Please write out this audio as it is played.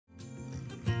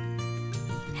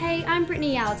Hi, I'm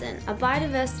Brittany Yalden, a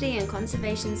biodiversity and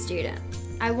conservation student.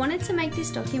 I wanted to make this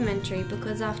documentary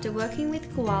because after working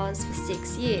with koalas for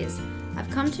 6 years, I've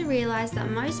come to realise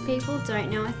that most people don't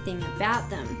know a thing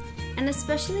about them, and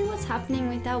especially what's happening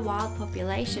with our wild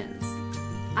populations.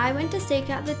 I went to seek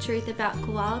out the truth about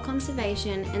koala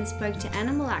conservation and spoke to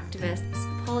animal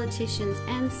activists, politicians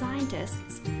and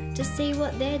scientists to see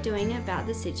what they're doing about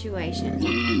the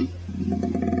situation.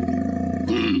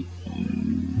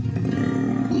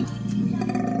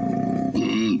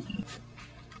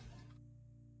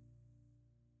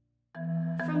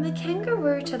 From the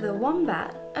kangaroo to the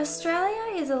wombat,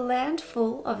 Australia is a land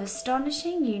full of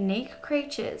astonishing, unique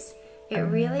creatures. It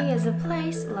really is a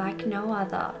place like no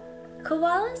other.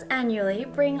 Koalas annually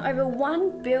bring over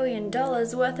 $1 billion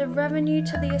worth of revenue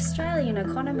to the Australian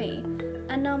economy,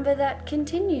 a number that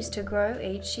continues to grow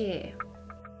each year.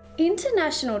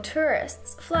 International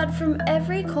tourists flood from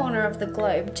every corner of the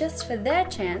globe just for their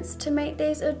chance to meet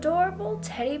these adorable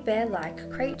teddy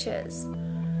bear-like creatures.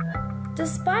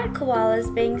 Despite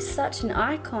koalas being such an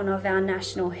icon of our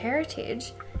national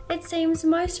heritage, it seems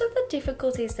most of the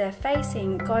difficulties they're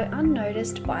facing go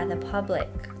unnoticed by the public.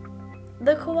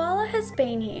 The koala has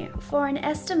been here for an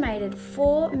estimated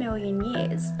 4 million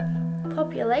years.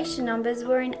 Population numbers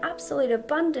were in absolute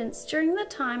abundance during the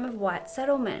time of white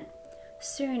settlement.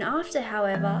 Soon after,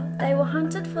 however, they were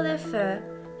hunted for their fur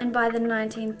and by the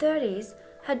 1930s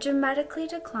had dramatically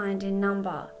declined in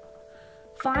number.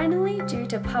 Finally, due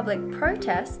to public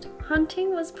protest,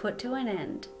 hunting was put to an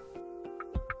end.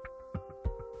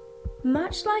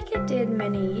 Much like it did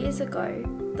many years ago,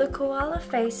 the koala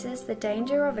faces the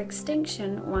danger of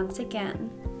extinction once again.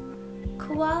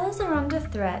 Koalas are under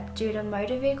threat due to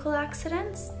motor vehicle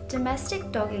accidents,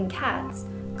 domestic dog and cats,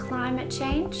 climate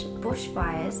change,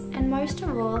 bushfires, and most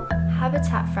of all,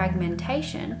 habitat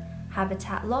fragmentation,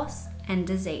 habitat loss, and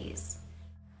disease.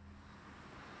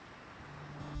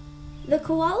 The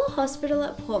Koala Hospital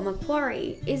at Port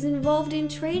Macquarie is involved in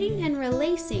treating and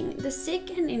releasing the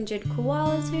sick and injured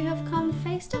koalas who have come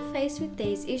face to face with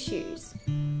these issues.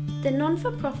 The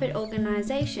non-for-profit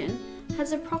organisation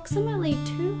has approximately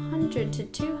 200 to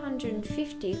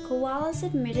 250 koalas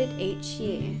admitted each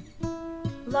year.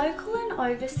 Local and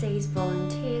overseas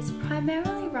volunteers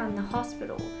primarily run the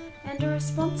hospital and are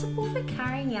responsible for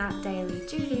carrying out daily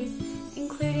duties,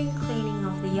 including cleaning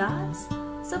of the yards,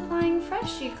 supplying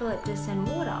fresh eucalyptus and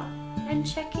water, and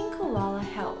checking koala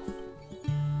health.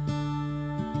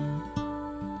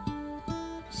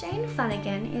 Shane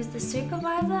Flanagan is the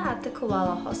supervisor at the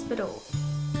Koala Hospital.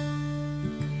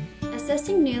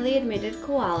 Assessing newly admitted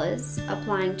koalas,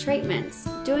 applying treatments,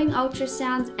 doing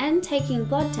ultrasounds and taking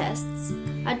blood tests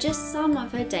are just some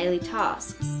of her daily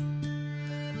tasks.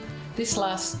 This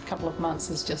last couple of months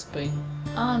has just been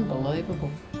unbelievable.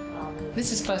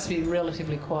 This is supposed to be a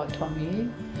relatively quiet time of year,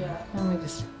 and we're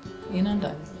just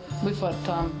inundated. We've got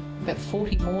about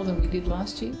 40 more than we did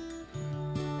last year.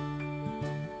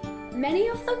 Many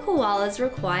of the koalas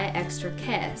require extra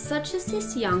care, such as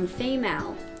this young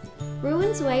female.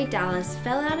 Ruins Way Dallas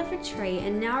fell out of a tree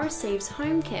and now receives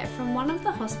home care from one of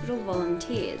the hospital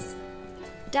volunteers.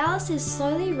 Dallas is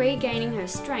slowly regaining her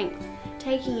strength,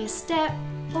 taking a step,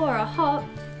 or a hop,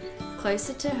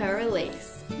 closer to her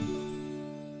release.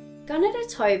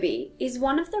 Gunnedah Toby is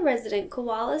one of the resident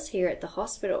koalas here at the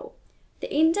hospital.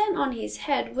 The indent on his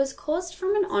head was caused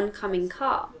from an oncoming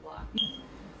car.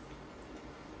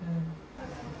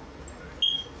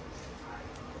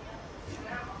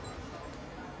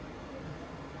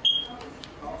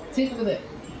 See, look at that.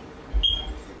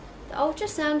 The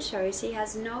ultrasound shows he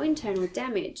has no internal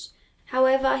damage.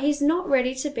 However, he's not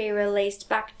ready to be released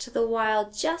back to the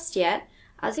wild just yet,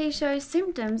 as he shows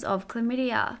symptoms of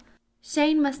chlamydia.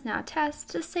 Shane must now test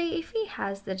to see if he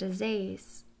has the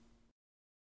disease.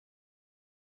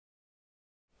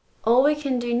 All we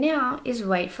can do now is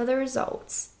wait for the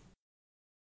results.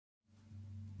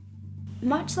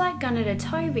 Much like Gunnedah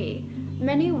Toby,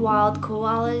 many wild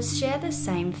koalas share the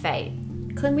same fate.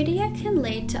 Chlamydia can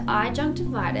lead to eye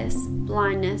conjunctivitis,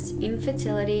 blindness,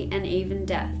 infertility, and even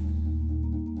death.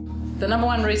 The number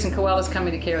one reason koalas come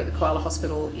into care at the Koala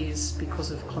Hospital is because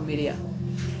of chlamydia,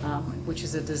 which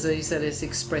is a disease that is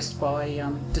expressed by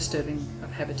disturbing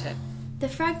of habitat. The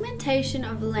fragmentation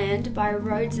of land by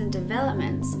roads and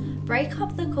developments break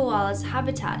up the koala's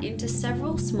habitat into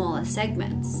several smaller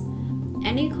segments.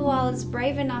 Any koalas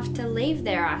brave enough to leave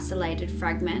their isolated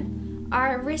fragment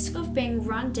are at risk of being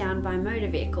run down by motor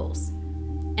vehicles,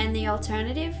 and the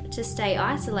alternative to stay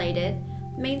isolated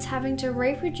means having to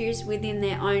reproduce within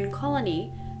their own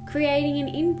colony, creating an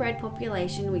inbred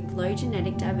population with low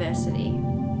genetic diversity.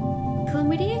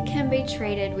 Chlamydia can be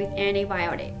treated with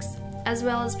antibiotics. as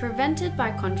well as prevented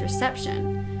by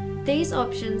contraception. These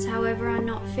options, however, are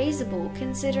not feasible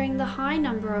considering the high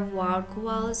number of wild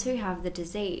koalas who have the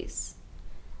disease.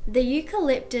 The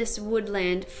Eucalyptus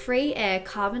Woodland Free Air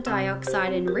Carbon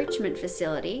Dioxide Enrichment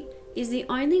Facility is the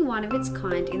only one of its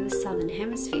kind in the Southern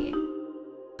Hemisphere.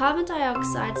 Carbon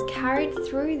dioxide is carried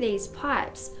through these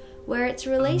pipes where it's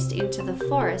released into the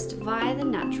forest via the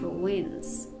natural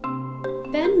winds.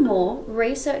 Ben Moore,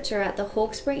 researcher at the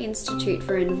Hawkesbury Institute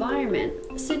for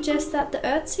Environment, suggests that the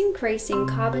Earth's increasing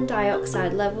carbon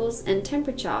dioxide levels and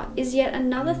temperature is yet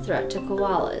another threat to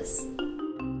koalas.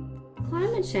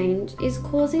 Climate change is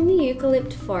causing the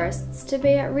eucalypt forests to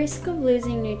be at risk of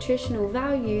losing nutritional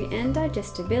value and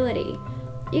digestibility.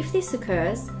 If this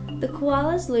occurs, the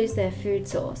koalas lose their food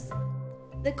source.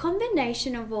 The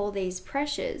combination of all these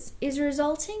pressures is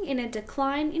resulting in a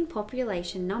decline in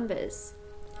population numbers.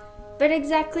 But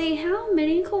exactly how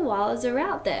many koalas are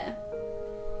out there?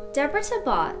 Deborah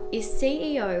Tabat is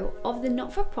CEO of the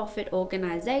not-for-profit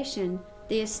organisation,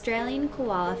 the Australian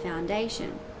Koala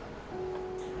Foundation.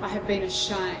 I have been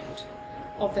ashamed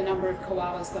of the number of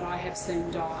koalas that I have seen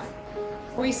die.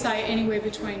 We say anywhere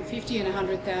between 50 and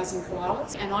 100,000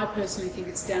 koalas, and I personally think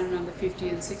it's down around the 50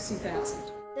 and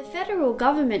 60,000. The federal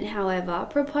government, however,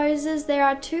 proposes there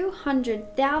are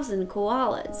 200,000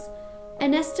 koalas,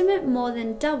 an estimate more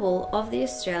than double of the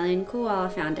Australian Koala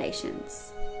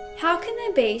Foundation's. How can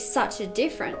there be such a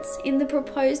difference in the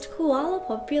proposed koala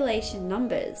population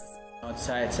numbers? I'd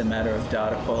say it's a matter of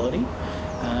data quality.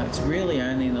 It's really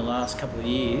only in the last couple of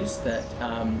years that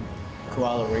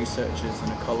koala researchers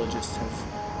and ecologists have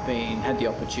had the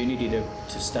opportunity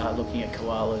to start looking at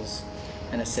koalas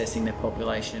and assessing their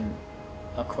population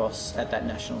at that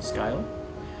national scale.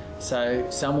 So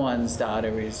someone's data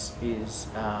is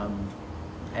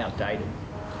outdated,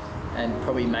 and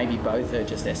probably maybe both are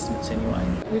just estimates anyway.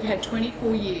 We've had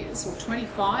 24 years or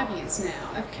 25 years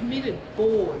now of committed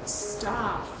boards,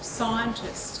 staff,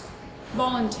 scientists,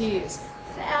 volunteers,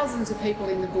 thousands of people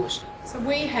in the bush. So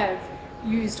we have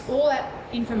used all that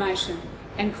information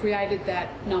and created that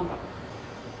number.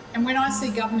 And when I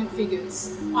see government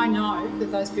figures, I know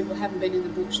that those people haven't been in the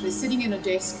bush. They're sitting in a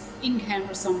desk in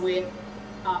Canberra somewhere,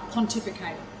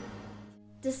 pontificating.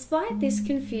 Despite this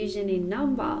confusion in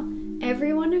number,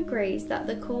 everyone agrees that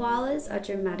the koalas are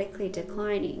dramatically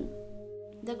declining.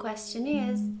 The question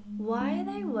is, why are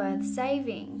they worth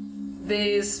saving?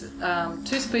 There's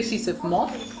two species of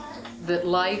moth that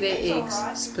lay their eggs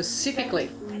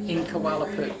specifically in koala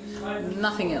poo.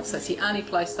 Nothing else. That's the only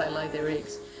place they lay their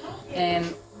eggs.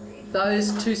 And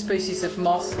those two species of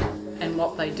moth and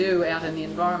what they do out in the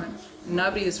environment,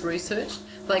 nobody has researched.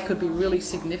 They could be really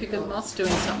significant moths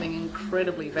doing something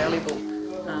incredibly valuable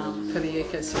for the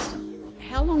ecosystem.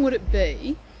 How long would it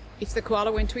be if the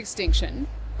koala went to extinction?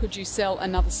 Could you sell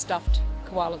another stuffed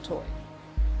koala toy?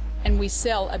 And we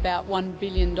sell about $1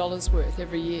 billion worth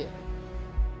every year.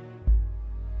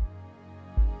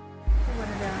 What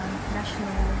are the national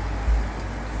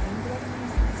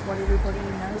emblems? It's what everybody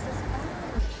knows us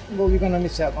about. Well, you're going to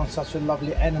miss out on such a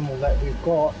lovely animal that we've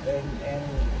got, and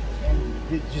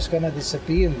it's just going to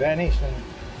disappear and vanish, and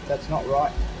that's not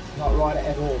right. Not right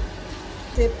at all.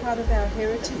 They're part of our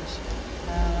heritage,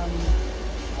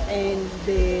 and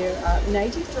they're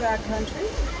native to our country,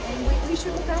 and we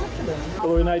should look after them. Well,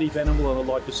 they're a native animal, and I'd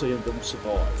like to see them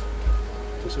survive.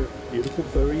 Just a beautiful,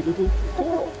 furry little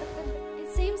coral.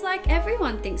 It seems like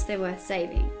everyone thinks they're worth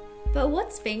saving, but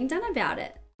what's being done about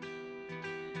it?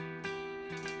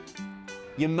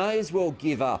 You may as well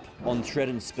give up on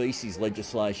threatened species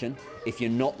legislation if you're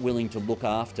not willing to look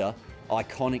after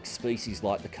iconic species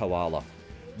like the koala.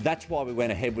 That's why we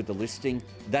went ahead with the listing.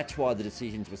 That's why the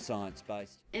decisions were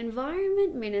science-based.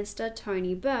 Environment Minister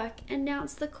Tony Burke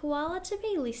announced the koala to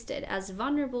be listed as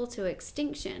vulnerable to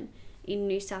extinction in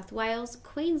New South Wales,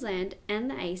 Queensland and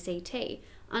the ACT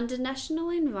under National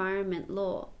Environment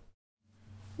Law.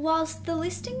 Whilst the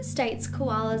listing states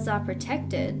koalas are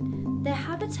protected, their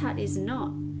habitat is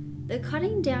not. The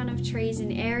cutting down of trees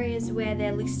in areas where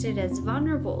they're listed as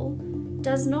vulnerable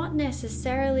does not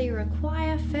necessarily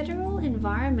require federal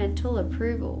environmental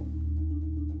approval.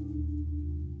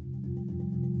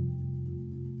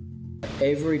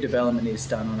 Every development is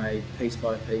done on a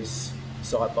piece-by-piece,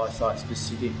 site-by-site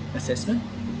specific assessment,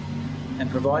 and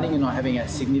providing you're not having a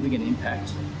significant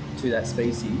impact to that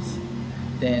species,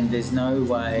 then there's no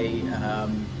way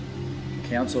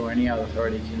council or any other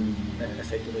authority can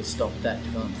effectively stop that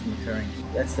development from occurring.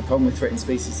 That's the problem with Threatened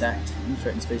Species Act and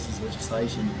Threatened Species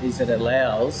legislation, is that it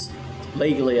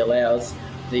legally allows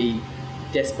the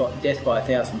death by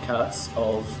 1,000 cuts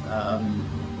of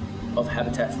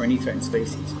habitat for any threatened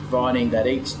species, providing that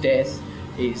each death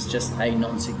is just a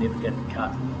non-significant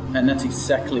cut. And that's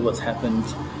exactly what's happened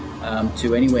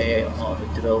to anywhere of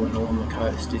development along the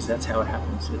coast. That's how it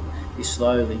happens. You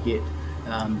slowly get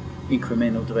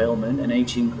incremental development, and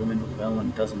each incremental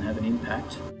development doesn't have an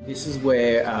impact. This is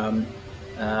where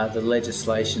the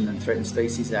legislation and Threatened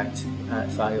Species Act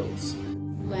fails.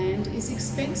 Land is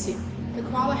expensive. The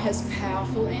koala has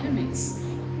powerful enemies.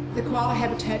 The koala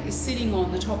habitat is sitting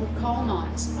on the top of coal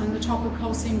mines, on the top of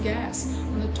coal seam gas,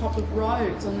 on the top of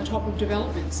roads, on the top of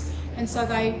developments, and so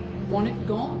they want it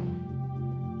gone.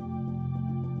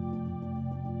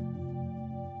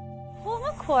 Port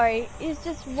Macquarie is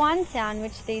just one town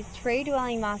which these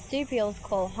tree-dwelling marsupials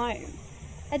call home.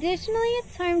 Additionally,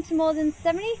 it's home to more than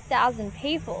 70,000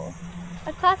 people,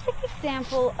 a classic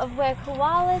example of where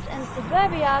koalas and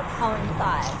suburbia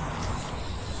coincide.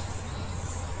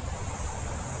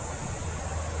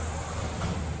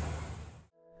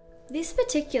 This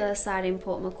particular site in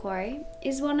Port Macquarie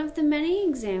is one of the many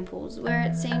examples where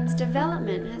it seems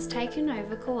development has taken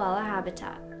over koala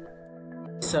habitat.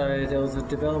 So there was a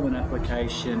development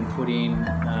application put in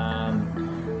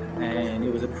and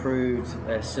it was approved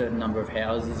a certain number of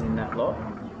houses in that lot.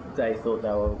 They thought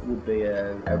they would be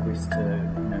a risk to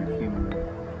human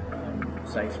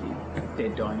safety,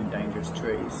 dead, dying and dangerous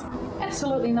trees.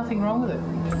 Absolutely nothing wrong with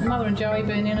it. Mother and Joey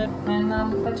been in it,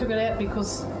 and they took it out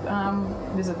because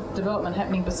there's a development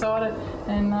happening beside it,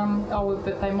 and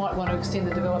but they might want to extend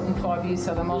the development 5 years,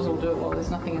 so they might as well do it while there's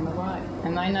nothing in the way.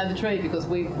 And they know the tree because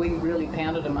we really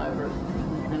pounded them over it,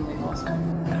 and we lost it.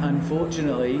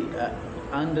 Unfortunately,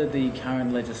 under the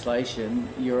current legislation,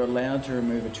 you're allowed to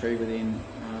remove a tree within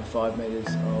 5 metres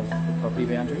of the property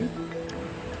boundary.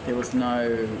 There was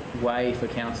no way for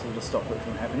council to stop it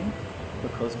from happening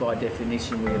because by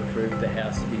definition we approved the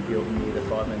house to be built near the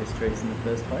 5 metre trees in the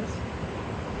first place.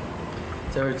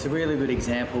 So it's a really good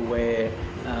example where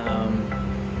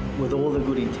with all the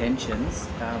good intentions,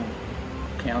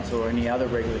 council or any other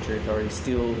regulatory authority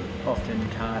still often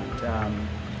can't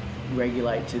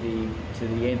regulate to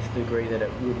the nth degree that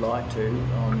it would like to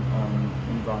on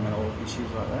environmental issues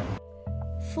like that.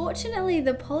 Fortunately,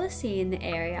 the policy in the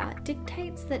area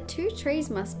dictates that 2 trees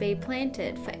must be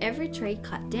planted for every tree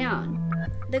cut down.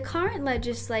 The current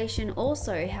legislation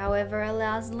also, however,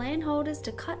 allows landholders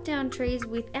to cut down trees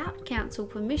without council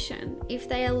permission if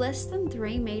they are less than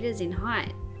 3 metres in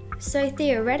height. So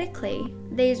theoretically,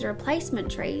 these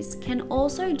replacement trees can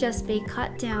also just be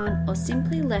cut down or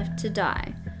simply left to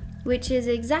die, which is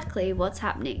exactly what's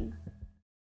happening.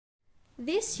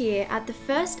 This year, at the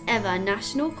first ever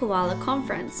National Koala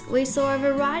Conference, we saw a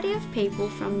variety of people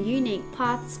from unique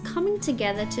paths coming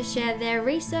together to share their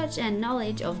research and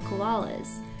knowledge of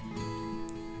koalas.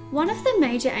 One of the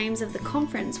major aims of the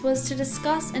conference was to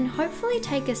discuss and hopefully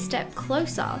take a step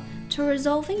closer to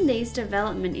resolving these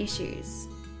development issues.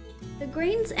 The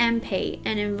Greens MP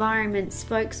and Environment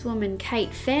spokeswoman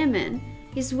Kate Fairman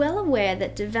is well aware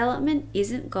that development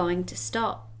isn't going to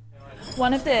stop.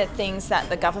 One of the things that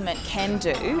the government can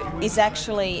do is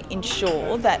actually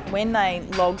ensure that when they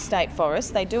log state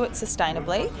forests, they do it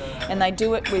sustainably and they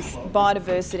do it with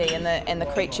biodiversity and the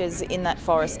creatures in that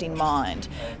forest in mind.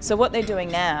 So what they're doing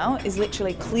now is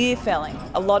literally clear felling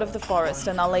a lot of the forest,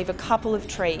 and they'll leave a couple of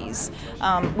trees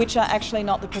which are actually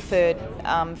not the preferred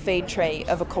feed tree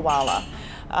of a koala.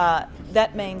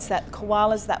 That means that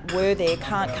koalas that were there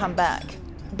can't come back.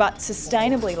 But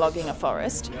sustainably logging a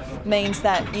forest means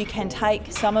that you can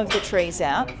take some of the trees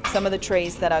out, some of the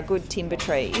trees that are good timber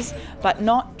trees, but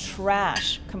not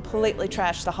completely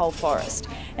trash the whole forest,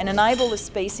 and enable the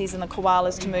species and the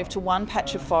koalas to move to one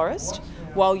patch of forest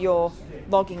while you're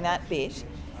logging that bit,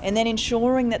 and then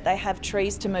ensuring that they have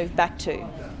trees to move back to.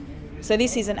 So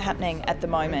this isn't happening at the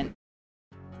moment.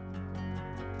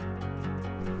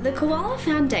 The Koala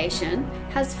Foundation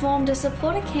has formed a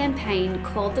supporter campaign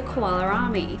called the Koala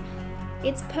Army.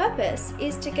 Its purpose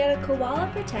is to get a Koala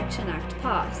Protection Act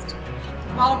passed.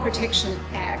 The Koala Protection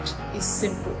Act is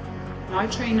simple. No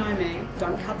tree, no me,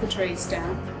 don't cut the trees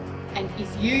down. And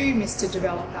if you, Mr.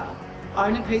 Developer,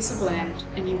 own a piece of land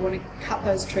and you want to cut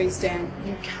those trees down,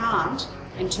 you can't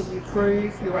until you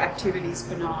prove your activity's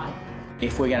benign.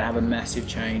 If we're going to have a massive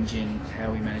change in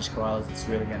how we manage koalas, it's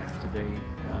really going to have to be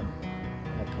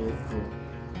a political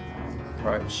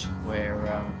approach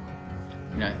where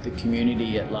the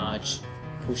community at large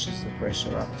pushes the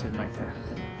pressure up to make that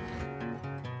happen.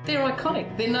 They're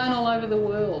iconic. They're known all over the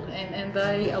world, and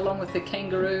they, along with the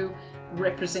kangaroo,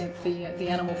 represent the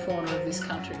animal fauna of this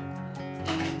country.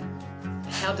 And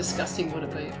how disgusting would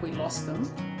it be if we lost them?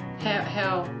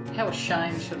 How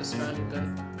ashamed should Australia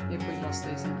be if we lost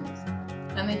these animals?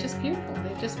 And they're just beautiful.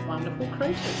 They're just wonderful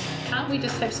creatures. Can't we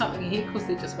just have something here because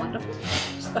they're just wonderful?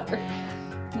 So,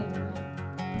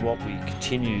 what we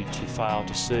continue to fail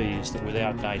to see is that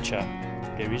without nature,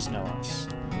 there is no us.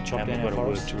 And we've got to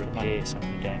work to repair some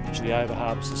of the damage. We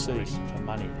overharvest the seas for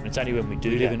money. And it's only when we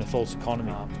do live in a false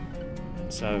economy.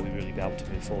 And so we really be able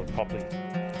to move forward properly.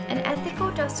 An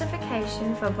ethical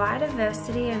justification for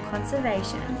biodiversity and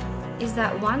conservation is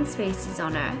that one species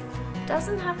on Earth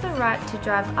doesn't have the right to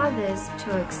drive others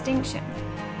to extinction.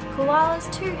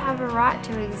 Koalas too have a right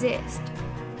to exist.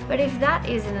 But if that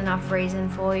isn't enough reason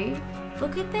for you,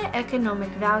 look at their economic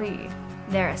value,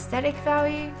 their aesthetic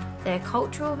value, their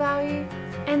cultural value,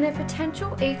 and their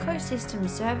potential ecosystem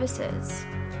services.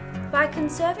 By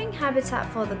conserving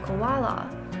habitat for the koala,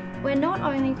 we're not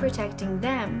only protecting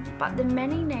them, but the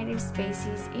many native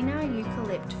species in our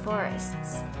eucalypt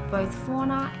forests, both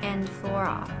fauna and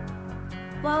flora.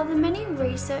 While the many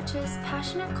researchers,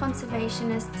 passionate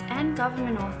conservationists and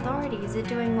government authorities are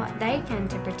doing what they can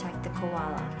to protect the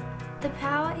koala, the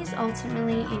power is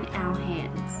ultimately in our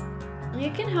hands.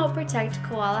 You can help protect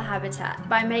koala habitat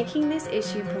by making this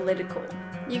issue political.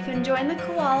 You can join the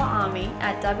Koala Army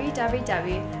at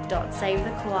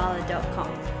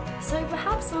www.savethekoala.com. So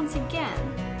perhaps once again,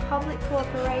 public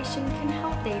cooperation can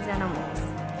help these animals.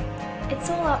 It's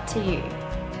all up to you.